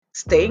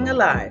Staying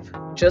alive,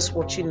 just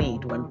what you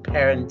need when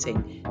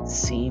parenting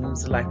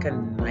seems like a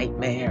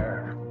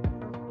nightmare.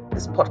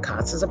 This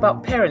podcast is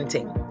about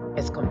parenting,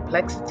 its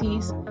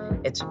complexities,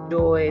 its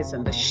joys,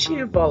 and the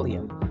sheer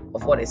volume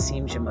of what it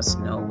seems you must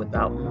know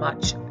without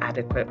much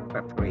adequate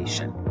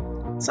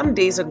preparation. Some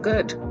days are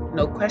good,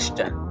 no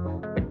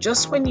question, but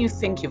just when you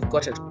think you've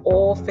got it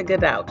all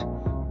figured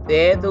out,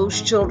 there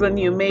those children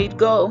you made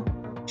go,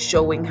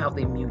 showing how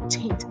they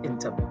mutate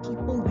into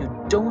people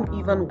you don't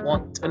even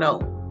want to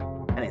know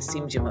and it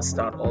seems you must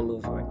start all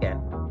over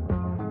again.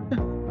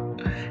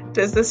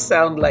 Does this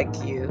sound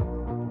like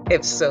you?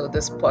 If so,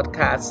 this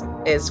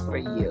podcast is for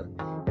you.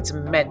 It's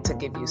meant to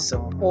give you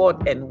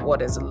support in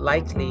what is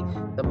likely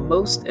the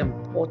most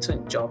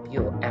important job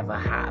you'll ever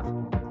have.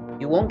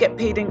 You won't get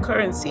paid in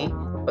currency,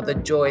 but the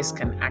joys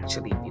can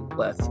actually be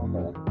worth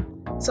more.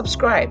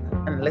 Subscribe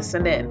and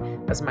listen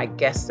in as my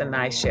guests and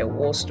I share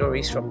war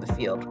stories from the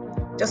field.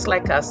 Just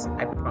like us,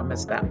 I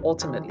promise that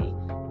ultimately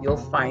you'll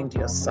find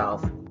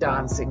yourself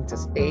dancing to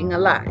Staying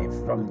Alive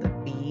from the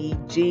Bee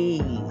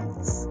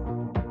Gees.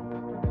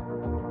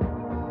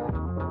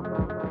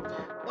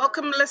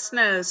 Welcome,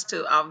 listeners,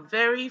 to our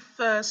very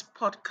first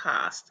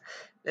podcast.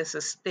 This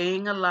is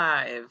Staying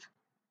Alive,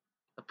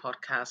 the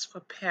podcast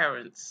for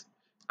parents.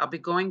 I'll be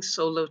going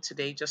solo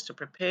today just to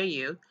prepare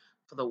you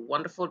for the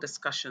wonderful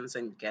discussions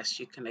and guests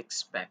you can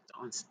expect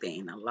on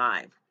Staying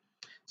Alive.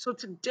 So,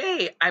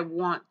 today I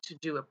want to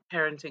do a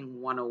parenting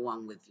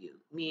 101 with you,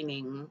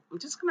 meaning I'm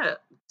just going to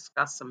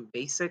discuss some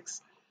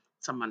basics,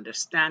 some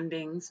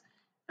understandings,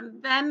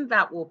 and then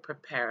that will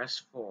prepare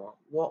us for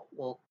what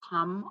will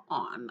come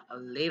on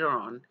later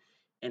on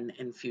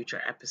in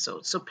future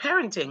episodes. So,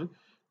 parenting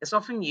is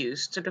often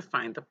used to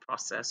define the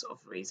process of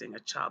raising a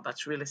child.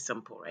 That's really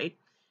simple, right?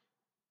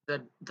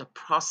 The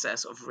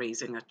process of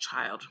raising a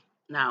child.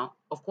 Now,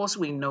 of course,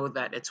 we know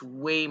that it's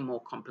way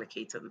more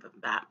complicated than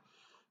that.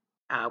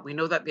 We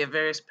know that there are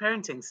various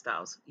parenting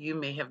styles. You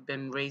may have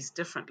been raised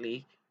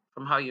differently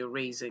from how you're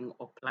raising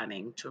or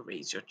planning to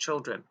raise your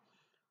children.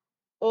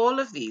 All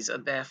of these are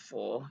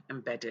therefore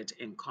embedded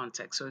in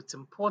context. So it's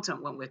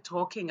important when we're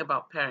talking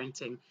about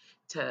parenting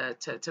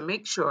to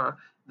make sure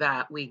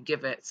that we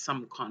give it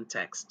some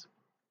context.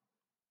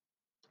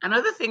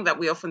 Another thing that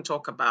we often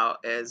talk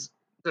about is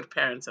good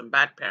parents and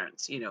bad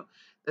parents.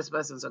 This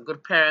person's a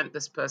good parent,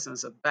 this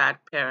person's a bad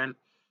parent.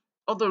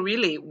 Although,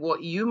 really,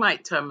 what you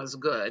might term as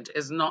good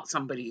is not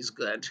somebody's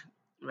good,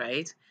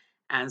 right?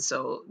 And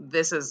so,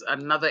 this is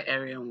another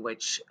area in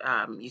which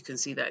you can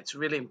see that it's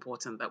really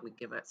important that we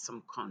give it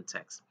some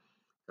context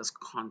because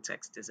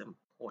context is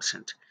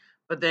important.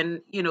 But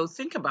then,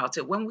 think about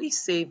it. When we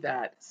say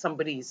that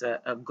somebody is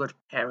a good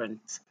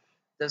parent,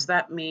 does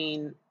that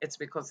mean it's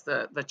because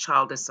the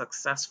child is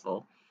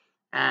successful?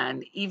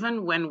 And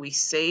even when we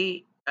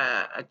say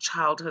a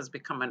child has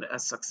become a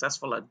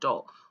successful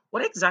adult,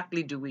 what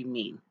exactly do we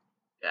mean?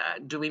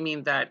 Do we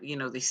mean that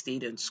they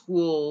stayed in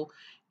school,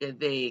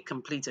 they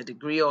complete a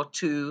degree or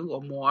two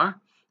or more,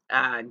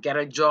 get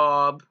a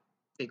job,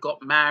 they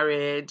got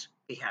married,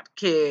 they had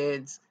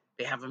kids,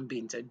 they haven't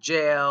been to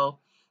jail?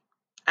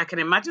 I can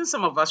imagine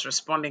some of us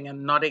responding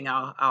and nodding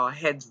our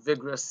heads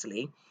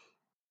vigorously,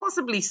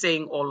 possibly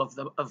saying all of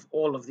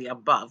the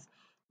above.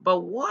 But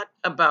what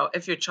about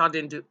if your child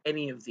didn't do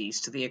any of these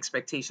to the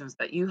expectations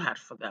that you had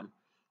for them?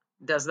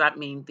 Does that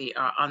mean they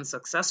are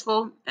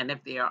unsuccessful? And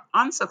if they are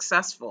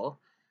unsuccessful,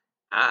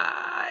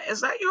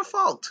 is that your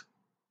fault?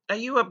 Are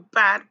you a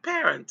bad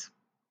parent?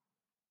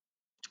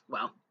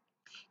 Well,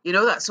 you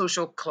know that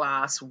social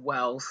class,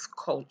 wealth,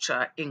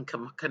 culture,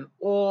 income can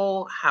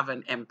all have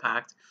an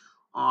impact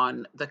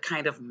on the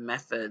kind of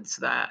methods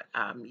that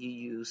you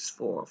use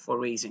for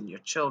raising your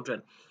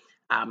children.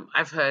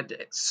 I've heard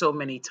it so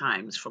many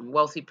times from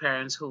wealthy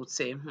parents who would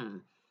say, if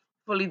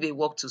only they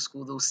walk to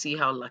school, they'll see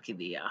how lucky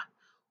they are.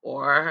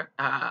 Or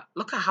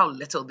look at how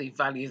little they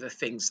value the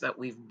things that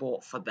we've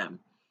bought for them.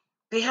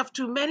 They have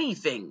too many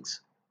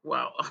things.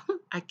 Well,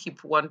 I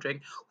keep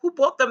wondering who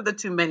bought them the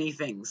too many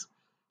things.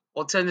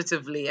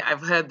 Alternatively,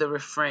 I've heard the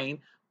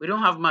refrain, we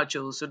don't have much,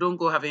 oh, so don't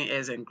go having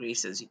airs and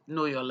graces.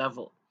 Know your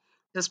level.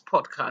 This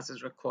podcast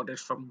is recorded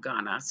from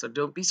Ghana, so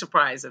don't be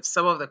surprised if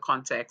some of the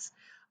context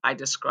I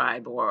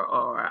describe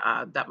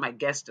or that my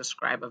guests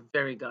describe are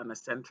very Ghana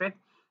centric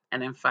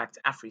and, in fact,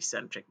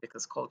 Afri-centric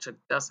because culture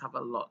does have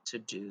a lot to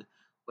do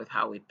with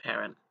how we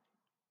parent.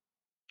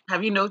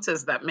 Have you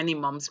noticed that many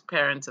moms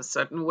parent a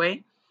certain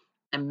way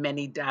and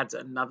many dads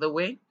another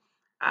way?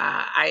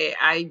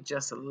 I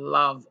just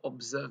love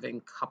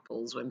observing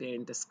couples when they're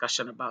in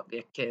discussion about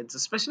their kids,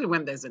 especially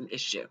when there's an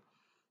issue,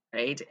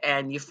 right?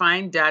 And you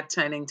find dad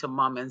turning to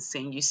mom and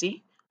saying, "You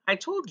see, I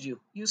told you,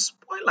 you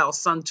spoil our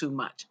son too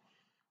much."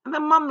 And the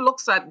mom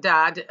looks at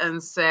dad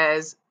and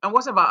says, "And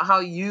what about how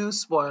you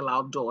spoil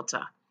our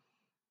daughter?"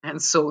 And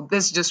so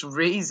this just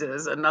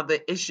raises another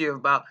issue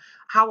about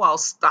how our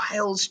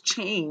styles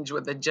change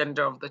with the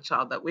gender of the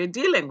child that we're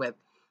dealing with.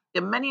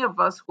 There are many of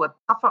us who are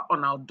tougher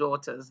on our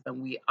daughters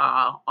than we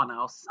are on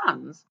our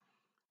sons.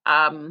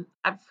 I've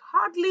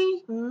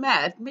hardly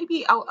met,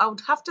 maybe I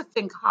would have to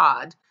think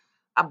hard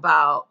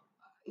about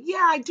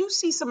Yeah, I do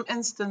see some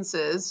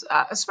instances,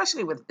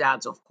 especially with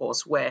dads, of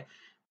course, where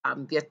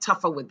they're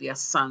tougher with their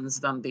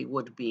sons than they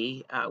would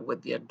be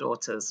with their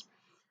daughters.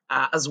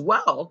 As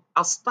well,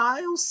 our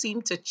styles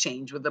seem to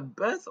change with the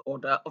birth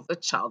order of the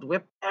child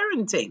we're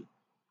parenting.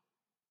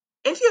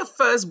 If you're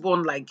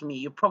firstborn like me,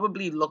 you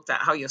probably looked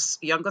at how your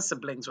younger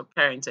siblings were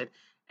parented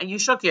and you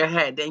shook your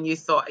head and you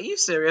thought, "Are you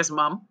serious,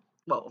 mom?"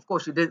 Well, of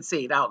course, you didn't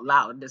say it out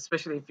loud,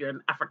 especially if you're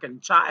an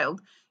African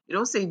child. You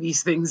don't say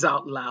these things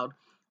out loud.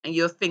 And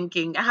you're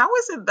thinking, how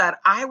is it that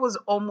I was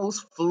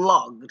almost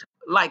flogged,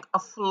 like a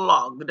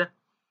flogged,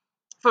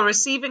 for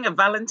receiving a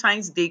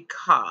Valentine's Day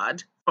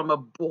card from a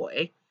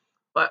boy,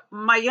 but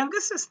my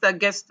younger sister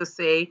gets to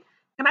say,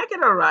 "Can I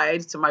get a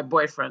ride to my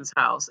boyfriend's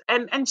house?"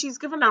 And she's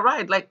given a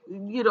ride, like,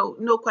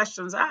 no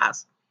questions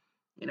asked.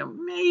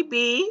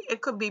 Maybe it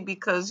could be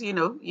because, you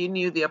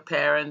knew their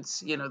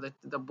parents,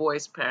 the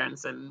boy's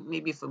parents, and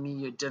maybe for me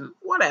you didn't,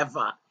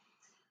 whatever.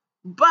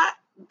 But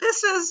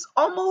this is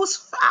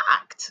almost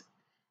fact.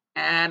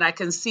 And I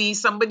can see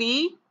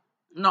somebody,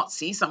 not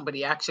see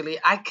somebody actually,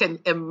 I can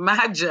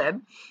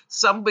imagine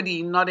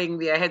somebody nodding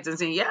their heads and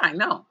saying, "Yeah, I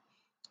know."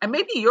 And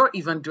maybe you're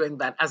even doing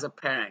that as a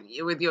parent.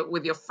 With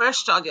your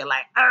first child, you're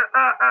like,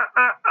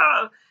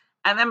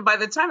 and then by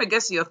the time it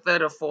gets to your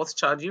third or fourth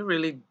child, you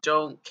really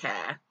don't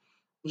care,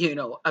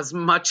 as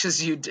much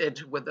as you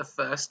did with the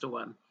first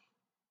one.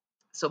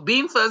 So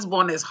being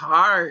firstborn is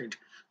hard.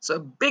 So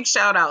big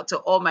shout out to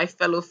all my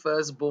fellow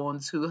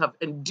firstborns who have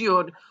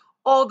endured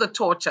all the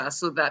torture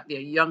so that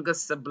their younger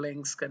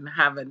siblings can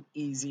have an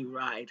easy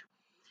ride.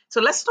 So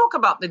let's talk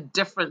about the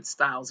different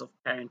styles of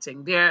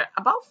parenting. There are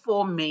about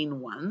four main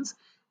ones,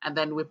 and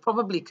then we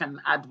probably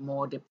can add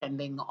more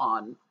depending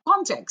on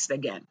context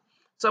again.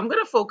 So I'm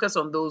going to focus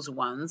on those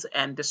ones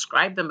and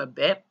describe them a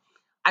bit.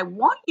 I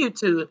want you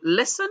to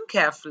listen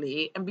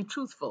carefully and be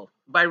truthful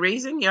by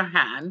raising your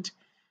hand,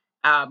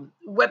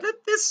 whether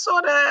this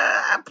sort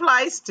of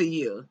applies to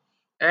you.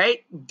 All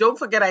right. Don't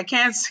forget, I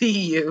can't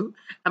see you,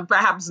 and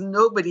perhaps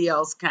nobody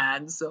else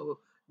can. So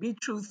be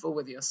truthful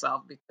with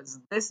yourself because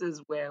this is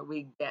where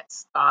we get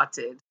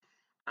started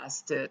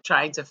as to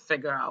trying to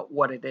figure out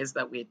what it is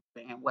that we're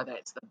doing and whether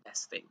it's the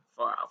best thing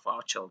for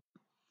our children.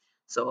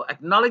 So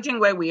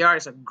acknowledging where we are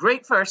is a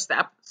great first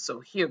step.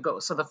 So here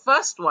goes. So the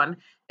first one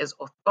is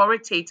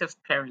authoritative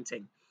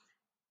parenting.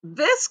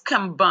 This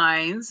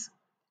combines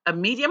a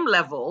medium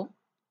level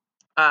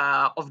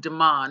of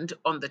demand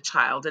on the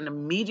child and a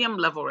medium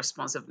level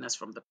responsiveness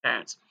from the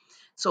parents.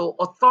 So,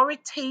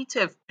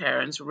 authoritative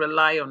parents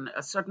rely on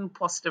a certain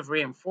positive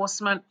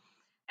reinforcement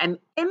and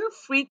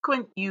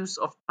infrequent use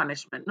of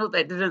punishment. Note that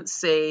I didn't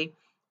say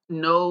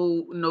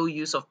no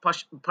use of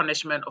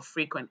punishment or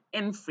frequent,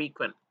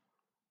 infrequent.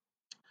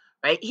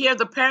 Right here,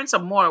 the parents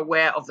are more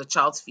aware of the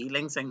child's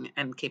feelings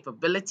and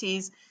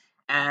capabilities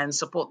and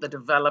support the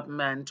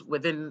development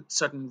within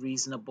certain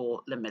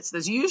reasonable limits.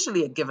 There's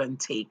usually a give and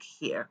take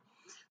here.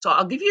 So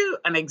I'll give you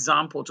an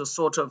example to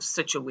sort of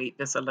situate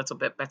this a little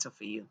bit better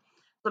for you.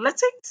 So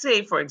let's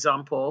say, for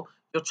example,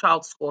 your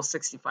child scores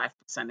 65%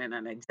 in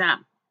an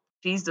exam.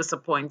 She's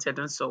disappointed,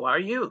 and so are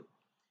you.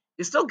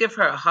 You still give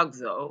her a hug,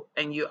 though,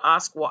 and you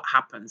ask what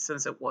happened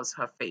since it was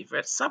her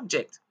favorite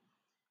subject.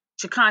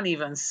 She can't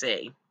even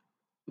say,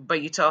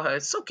 but you tell her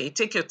it's okay,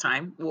 take your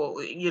time.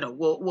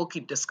 We'll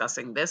keep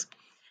discussing this.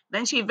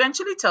 Then she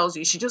eventually tells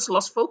you she just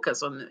lost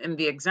focus on in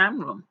the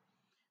exam room.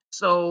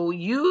 So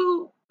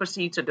you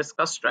proceed to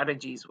discuss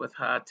strategies with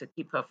her to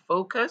keep her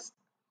focused,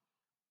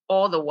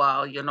 all the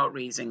while you're not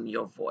raising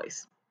your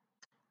voice.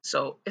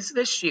 So is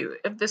this you?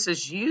 If this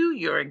is you,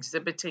 you're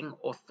exhibiting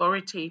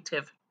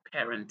authoritative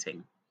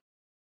parenting.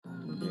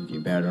 If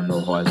you bet on the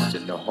horse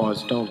and the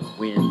horse don't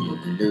win, you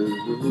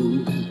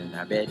lose. And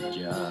I bet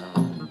ya.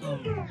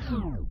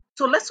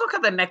 So let's look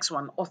at the next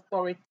one,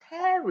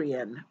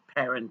 authoritarian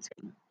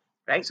parenting.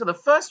 Right? So the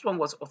first one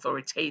was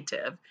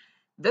authoritative.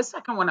 The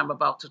second one I'm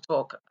about to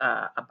talk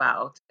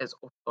about is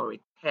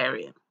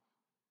authoritarian.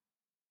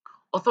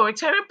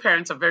 Authoritarian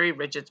parents are very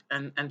rigid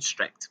and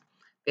strict.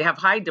 They have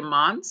high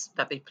demands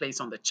that they place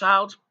on the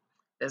child.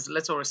 There's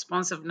little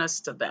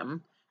responsiveness to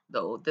them,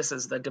 though this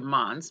is the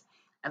demands.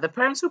 And the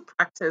parents who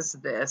practice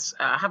this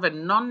have a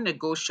non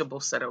negotiable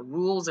set of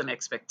rules and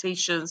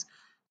expectations,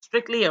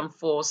 strictly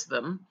enforce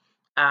them.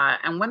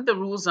 And when the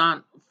rules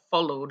aren't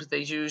followed, there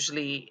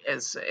usually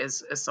is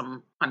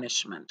some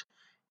punishment.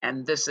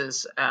 And this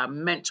is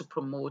meant to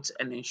promote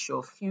and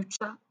ensure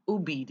future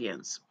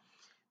obedience.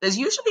 There's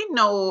usually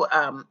no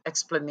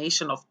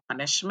explanation of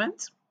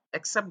punishment,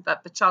 except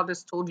that the child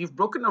is told you've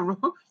broken a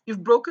rule,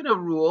 you've broken a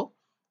rule,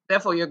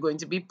 therefore you're going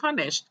to be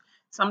punished,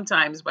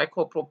 sometimes by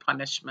corporal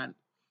punishment.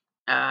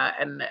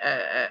 And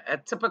a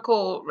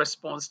typical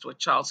response to a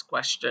child's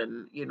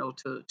question,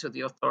 to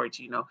the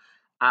authority,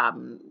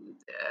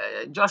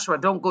 Joshua,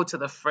 don't go to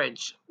the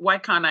fridge. Why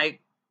can't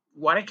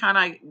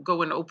I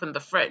go and open the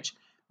fridge?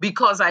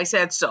 Because I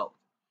said so.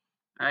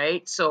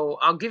 Right. So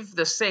I'll give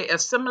a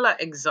similar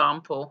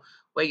example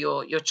where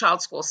your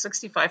child scores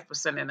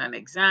 65% in an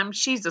exam.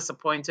 She's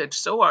disappointed.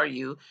 So are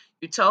you.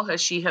 You tell her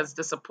she has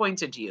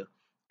disappointed you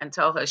and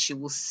tell her she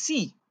will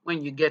see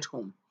when you get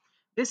home.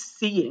 This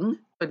seeing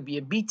could be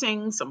a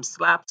beating, some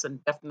slaps,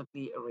 and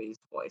definitely a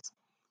raised voice.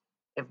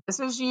 If this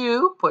is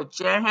you, put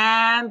your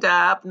hand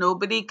up.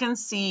 Nobody can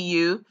see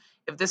you.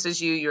 If this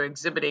is you, you're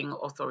exhibiting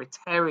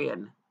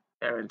authoritarian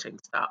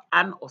parenting style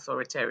and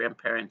authoritarian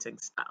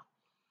parenting style.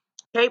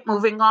 Okay,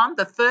 moving on.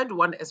 The third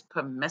one is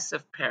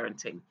permissive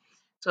parenting.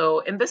 So,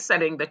 in this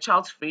setting, the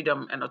child's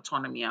freedom and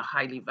autonomy are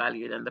highly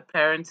valued, and the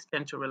parents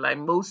tend to rely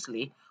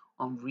mostly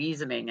on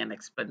reasoning and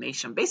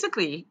explanation.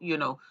 Basically,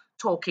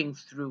 talking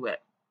through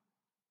it.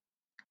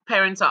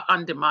 Parents are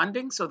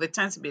undemanding, so there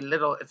tends to be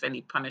little, if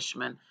any,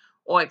 punishment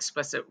or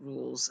explicit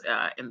rules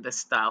in this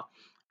style.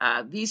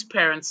 These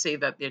parents say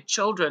that their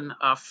children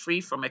are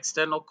free from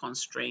external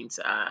constraints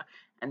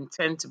and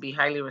tend to be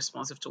highly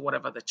responsive to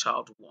whatever the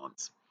child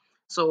wants.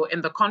 So,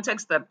 in the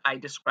context that I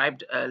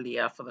described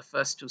earlier for the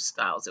first two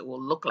styles, it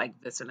will look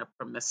like this in a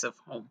permissive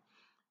home.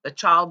 The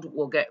child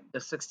will get the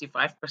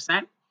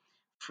 65%,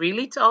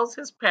 freely tells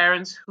his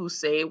parents, who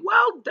say,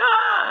 "Well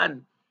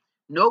done."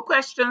 No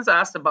questions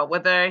asked about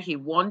whether he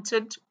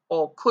wanted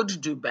or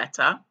could do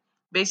better.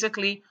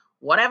 Basically,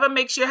 whatever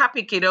makes you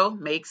happy, kiddo,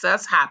 makes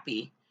us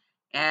happy.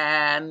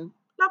 And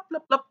blah, blah,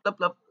 blah, blah,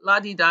 blah, la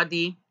di da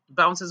di,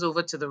 bounces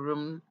over to the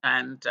room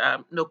and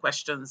no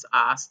questions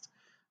asked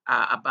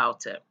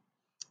about it.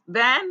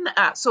 Then,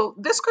 so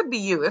this could be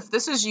you. If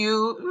this is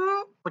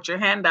you, put your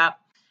hand up.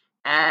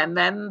 And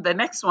then the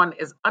next one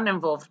is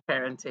uninvolved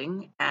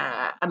parenting.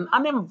 An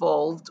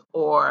uninvolved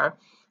or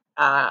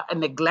a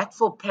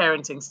neglectful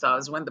parenting style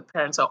is when the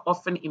parents are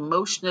often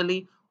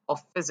emotionally or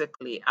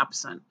physically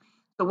absent.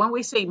 So when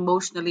we say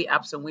emotionally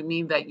absent, we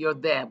mean that you're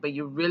there, but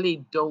you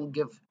really don't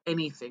give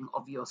anything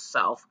of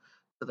yourself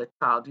to the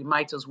child. You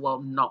might as well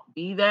not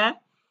be there.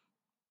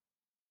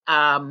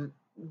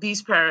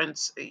 These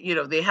parents,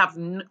 they have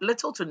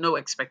little to no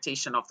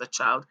expectation of the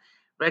child,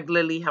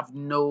 regularly have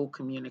no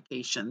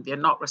communication. They're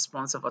not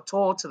responsive at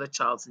all to the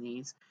child's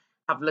needs,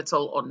 have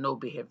little or no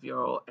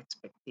behavioral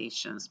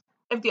expectations.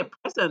 If they're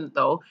present,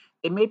 though,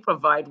 they may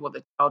provide what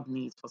the child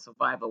needs for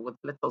survival with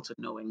little to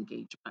no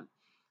engagement.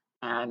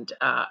 And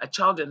a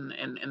child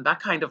in that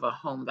kind of a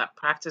home that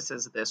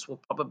practices this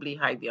will probably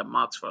hide their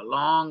marks for a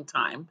long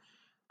time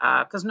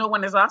because no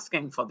one is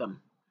asking for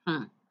them.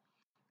 Hmm.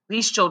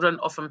 These children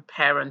often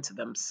parent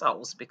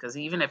themselves because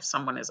even if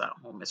someone is at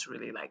home, it's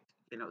really like,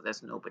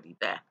 there's nobody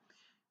there.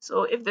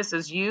 So if this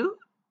is you,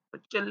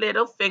 put your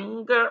little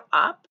finger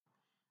up.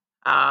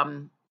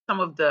 Some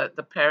of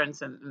the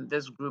parents in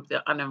this group,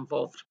 the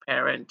uninvolved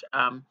parent,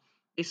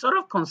 they sort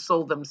of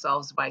console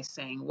themselves by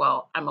saying,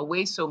 "Well, I'm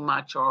away so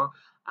much, or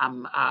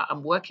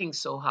I'm working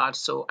so hard,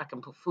 so I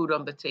can put food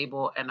on the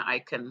table and I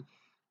can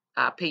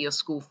pay your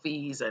school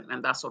fees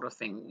and that sort of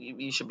thing.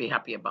 You should be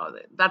happy about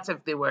it." That's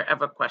if they were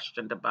ever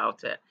questioned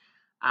about it.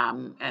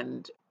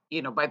 And,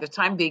 by the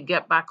time they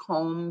get back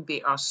home,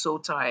 they are so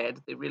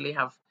tired. They really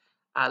have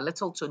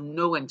little to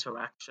no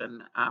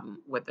interaction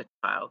with the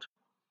child.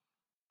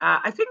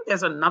 I think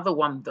there's another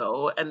one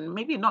though, and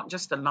maybe not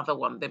just another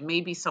one. There may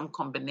be some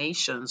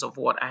combinations of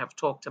what I have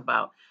talked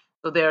about.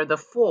 So there are the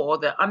four: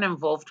 the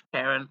uninvolved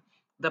parent,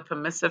 the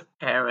permissive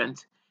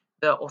parent,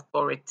 the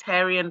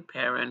authoritarian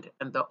parent,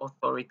 and the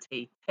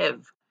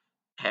authoritative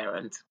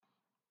parent.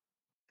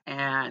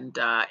 And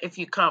if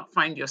you can't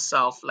find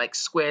yourself like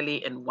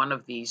squarely in one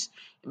of these,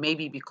 it may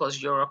be because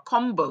you're a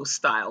combo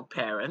style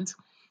parent.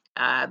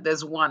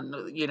 There's one,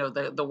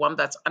 the one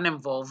that's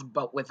uninvolved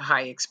but with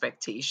high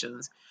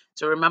expectations.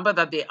 So remember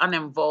that the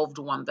uninvolved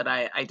one that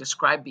I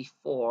described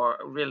before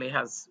really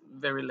has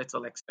very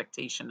little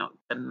expectation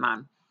and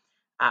none.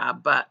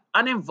 But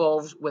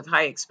uninvolved with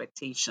high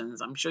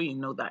expectations, I'm sure you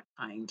know that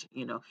kind.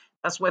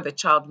 That's where the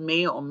child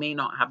may or may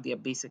not have their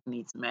basic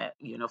needs met,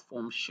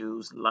 uniform,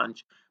 shoes,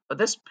 lunch. But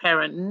this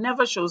parent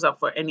never shows up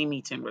for any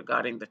meeting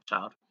regarding the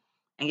child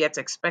and yet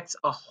expects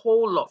a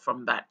whole lot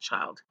from that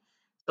child.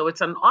 So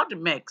it's an odd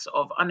mix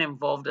of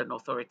uninvolved and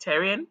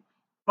authoritarian,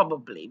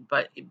 probably,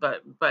 but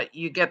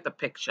you get the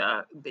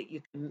picture that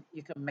you can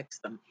mix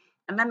them.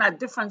 And then at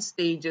different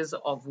stages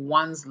of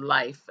one's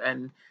life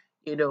and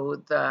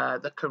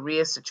the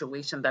career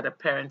situation that a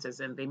parent is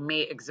in, they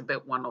may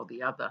exhibit one or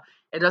the other.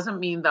 It doesn't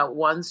mean that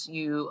once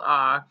you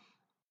are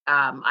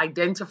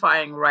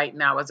identifying right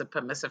now as a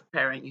permissive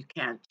parent, you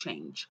can't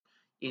change.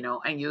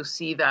 And you'll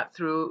see that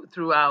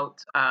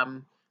throughout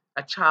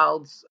a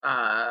child's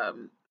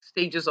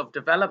stages of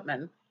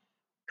development,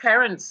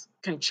 parents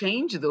can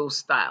change those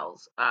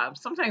styles,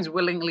 sometimes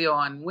willingly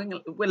or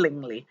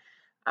unwillingly.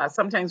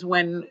 Sometimes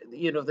when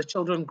the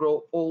children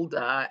grow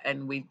older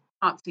and we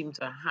can't seem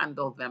to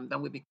handle them,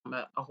 then we become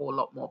a whole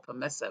lot more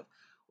permissive.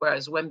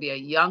 Whereas when they're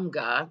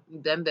younger,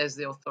 then there's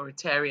the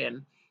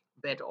authoritarian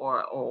bit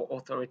or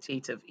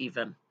authoritative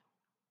even.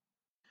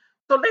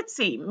 So let's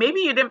see.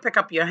 Maybe you didn't pick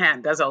up your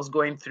hand as I was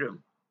going through.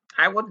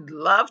 I would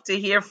love to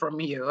hear from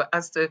you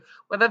as to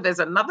whether there's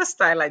another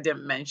style I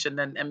didn't mention,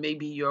 and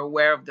maybe you're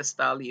aware of the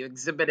style you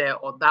exhibited,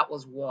 or that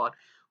was what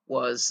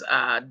was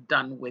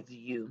done with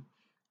you.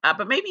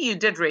 But maybe you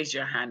did raise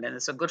your hand, and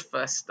it's a good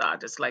first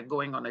start. It's like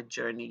going on a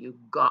journey. You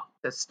got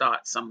to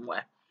start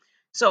somewhere.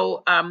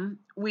 So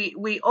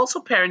we also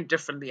parent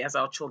differently as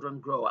our children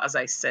grow, as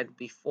I said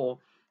before.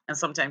 And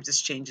sometimes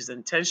this change is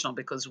intentional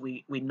because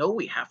we know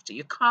we have to.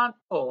 You can't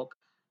talk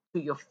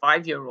to your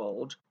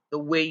 5-year-old the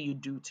way you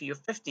do to your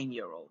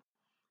 15-year-old.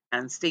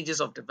 And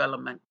stages of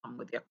development come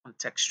with their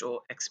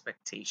contextual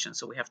expectations.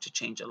 So we have to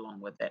change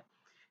along with it.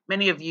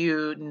 Many of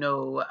you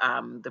know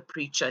the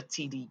preacher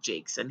T.D.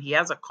 Jakes, and he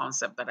has a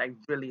concept that I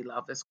really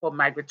love. It's called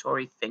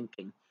migratory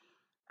thinking.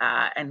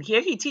 And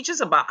here he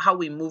teaches about how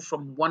we move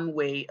from one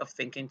way of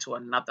thinking to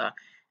another.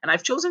 And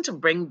I've chosen to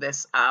bring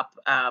this up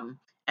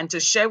and to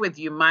share with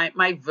you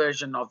my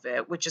version of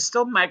it, which is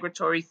still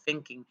migratory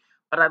thinking,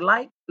 but I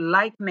like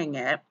likening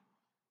it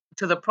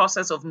to the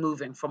process of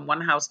moving from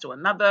one house to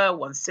another,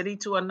 one city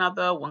to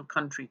another, one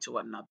country to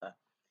another.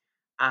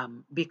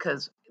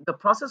 Because the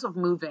process of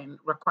moving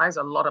requires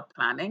a lot of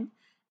planning,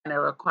 and it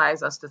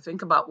requires us to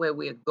think about where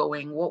we're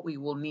going, what we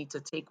will need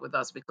to take with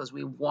us because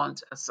we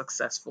want a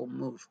successful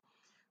move.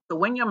 So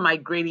when you're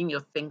migrating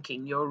your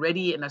thinking, you're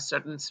already in a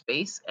certain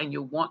space and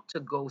you want to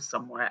go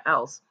somewhere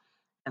else.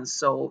 And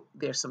so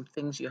there's some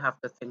things you have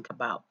to think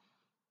about.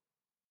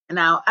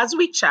 Now, as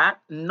we chat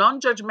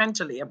non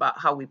judgmentally about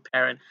how we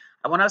parent,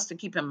 I want us to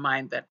keep in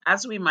mind that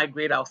as we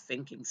migrate our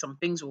thinking, some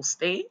things will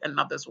stay and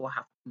others will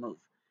have to move.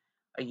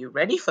 Are you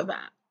ready for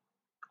that?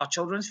 Our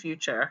children's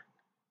future,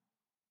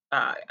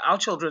 our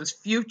children's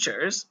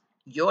futures,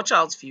 your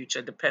child's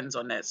future depends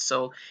on it.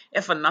 So,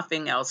 if for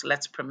nothing else,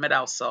 let's permit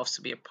ourselves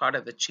to be a part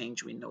of the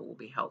change we know will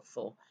be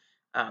helpful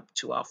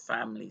to our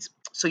families.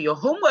 So, your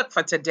homework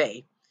for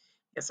today.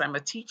 Yes, I'm a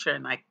teacher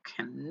and I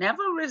can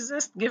never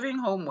resist giving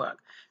homework.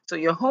 So,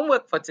 your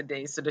homework for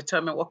today is to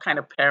determine what kind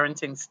of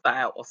parenting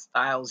style or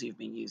styles you've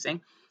been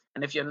using.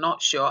 And if you're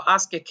not sure,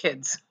 ask your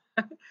kids.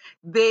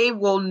 They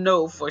will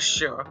know for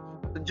sure.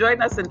 So,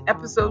 join us in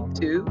episode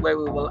 2 where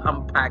we will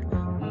unpack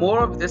more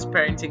of this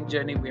parenting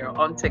journey we are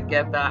on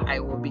together. I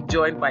will be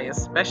joined by a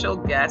special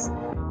guest.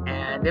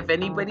 And if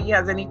anybody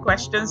has any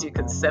questions, you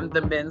can send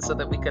them in so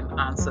that we can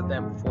answer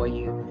them for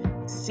you.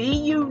 See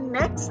you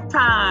next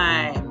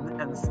time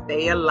and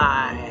stay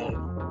alive.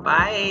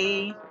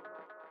 Bye.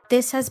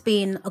 This has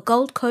been a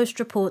Gold Coast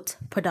Report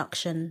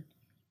production.